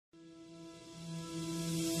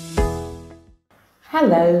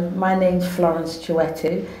Hello, my name's Florence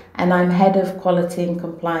Chiwetu and I'm Head of Quality and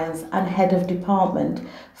Compliance and Head of Department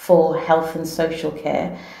for Health and Social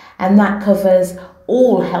Care, and that covers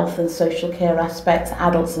all health and social care aspects,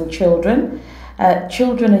 adults and children,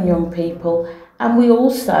 children and young people, and we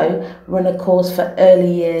also run a course for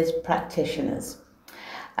early years practitioners.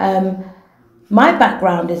 My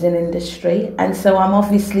background is in industry, and so I'm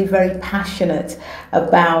obviously very passionate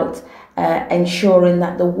about ensuring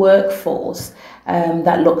that the workforce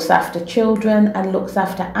that looks after children and looks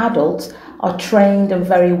after adults are trained and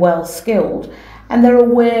very well skilled, and they're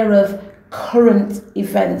aware of current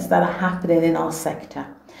events that are happening in our sector.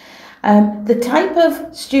 The type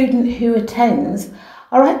of student who attends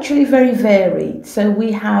are actually very varied. So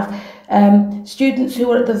we have students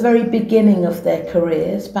who are at the very beginning of their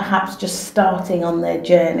careers, perhaps just starting on their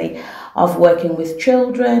journey of working with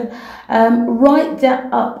children, right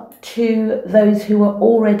up to those who are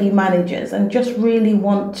already managers and just really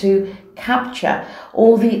want to capture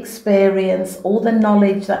all the experience, all the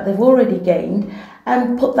knowledge that they've already gained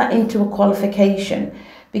and put that into a qualification,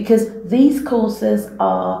 because these courses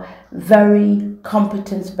are very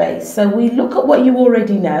competence based. So we look at what you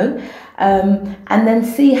already know and then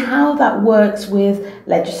see how that works with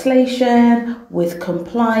legislation, with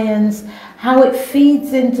compliance, how it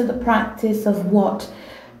feeds into the practice of what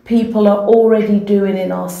people are already doing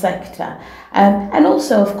in our sector. And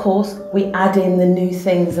also, of course, we add in the new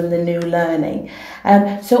things and the new learning.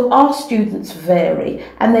 So our students vary,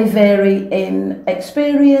 and they vary in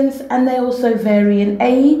experience, and they also vary in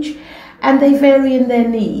age, and they vary in their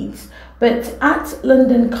needs. But at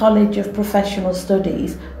London College of Professional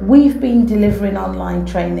Studies, we've been delivering online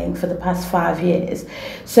training for the past 5 years.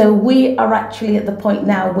 So we are actually at the point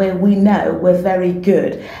now where we know we're very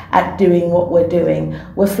good at doing what we're doing.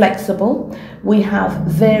 We're flexible. We have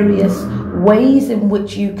various ways in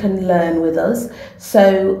which you can learn with us.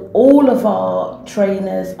 So all of our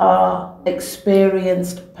trainers are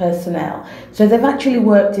experienced personnel. So they've actually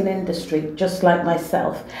worked in industry, just like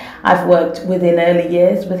myself. I've worked within early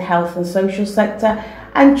years with health and social sector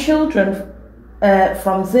and children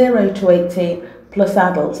from 0 to 18 plus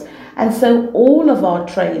adults. And so all of our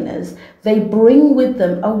trainers, they bring with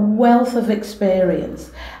them a wealth of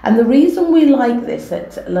experience. And the reason we like this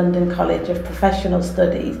at London College of Professional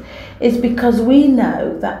Studies is because we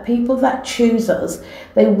know that people that choose us,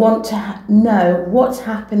 they want to know what's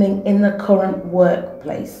happening in the current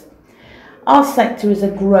workplace. Our sector is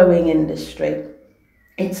a growing industry.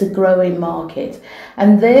 It's a growing market,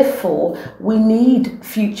 and therefore we need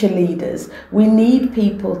future leaders. We need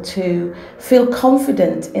people to feel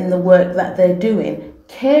confident in the work that they're doing,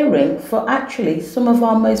 caring for actually some of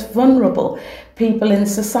our most vulnerable people in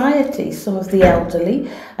society, some of the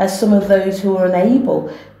elderly, some of those who are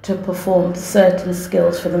unable to perform certain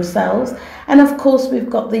skills for themselves. And of course, we've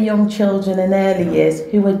got the young children in early years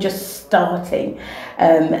who are just starting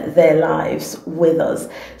their lives with us.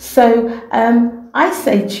 So I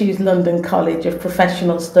say choose London College of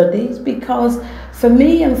Professional Studies, because for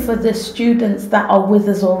me and for the students that are with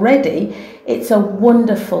us already, it's a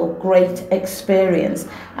wonderful, great experience.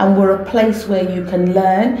 And we're a place where you can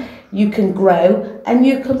learn, you can grow, and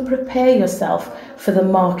you can prepare yourself for the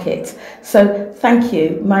market. So thank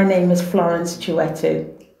you. My name is Florence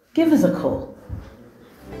Chiwetu. Give us a call.